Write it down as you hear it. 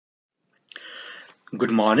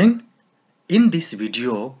Good morning. In this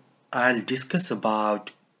video, I'll discuss about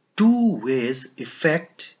two ways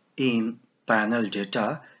effect in panel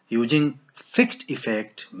data using fixed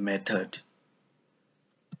effect method.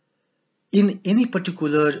 In any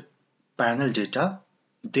particular panel data,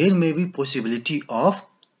 there may be possibility of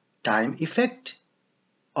time effect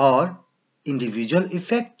or individual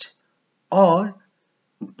effect or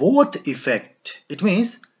both effect. It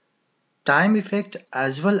means time effect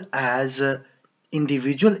as well as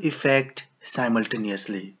individual effect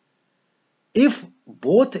simultaneously. If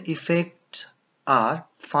both effects are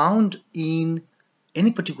found in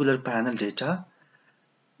any particular panel data,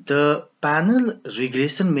 the panel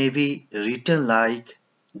regression may be written like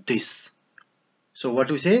this. So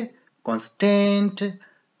what we say? Constant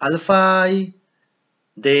alpha I,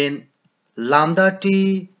 then lambda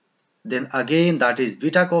t, then again that is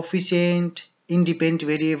beta coefficient, independent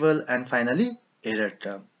variable, and finally error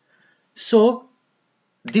term. So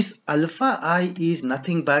this alpha I is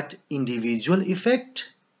nothing but individual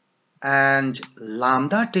effect and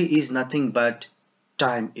lambda t is nothing but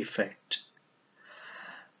time effect.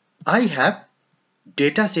 I have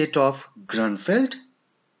data set of Grunfeld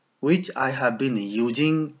which I have been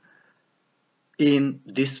using in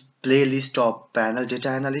this playlist of panel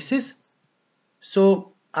data analysis.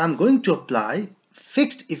 So I'm going to apply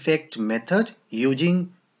fixed effect method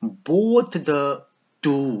using both the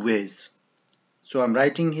two ways. So I'm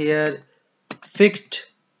writing here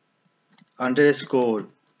fixed underscore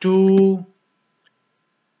 2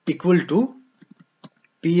 equal to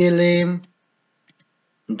PLM,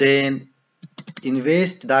 then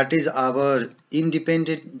invest, that is our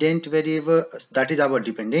independent variable, that is our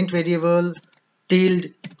dependent variable, tilde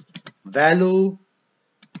value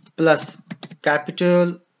plus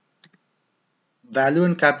capital. Value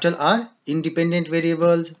and capital are independent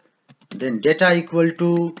variables, then data equal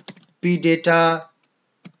to p data,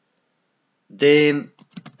 then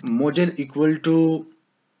model equal to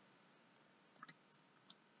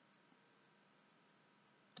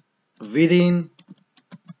within,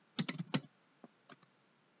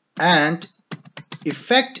 and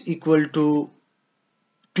effect equal to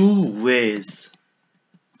two ways.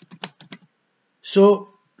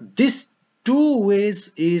 So this two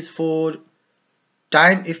ways is for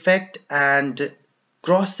time effect and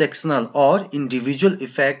cross-sectional or individual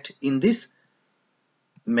effect in this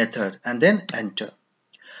method, and then enter.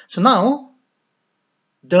 So now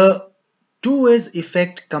the two ways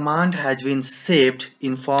effect command has been saved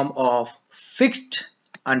in form of fixed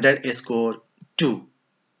underscore 2,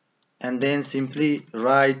 and then simply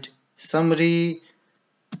write summary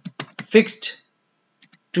fixed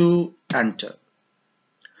to enter.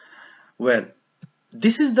 Well,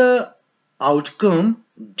 this is the outcome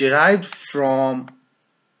derived from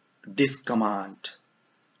this command.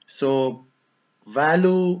 So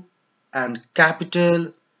value and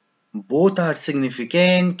capital both are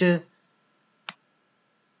significant,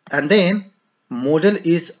 and then model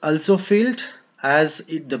is also filled as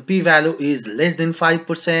the p-value is less than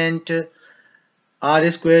 5%.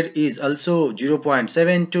 R square is also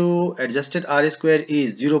 0.72, adjusted R square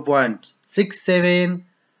is 0.67,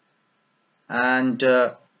 and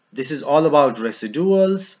this is all about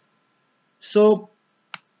residuals. So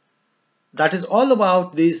that is all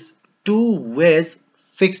about this two ways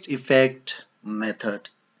fixed effect method.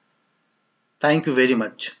 Thank you very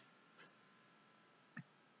much.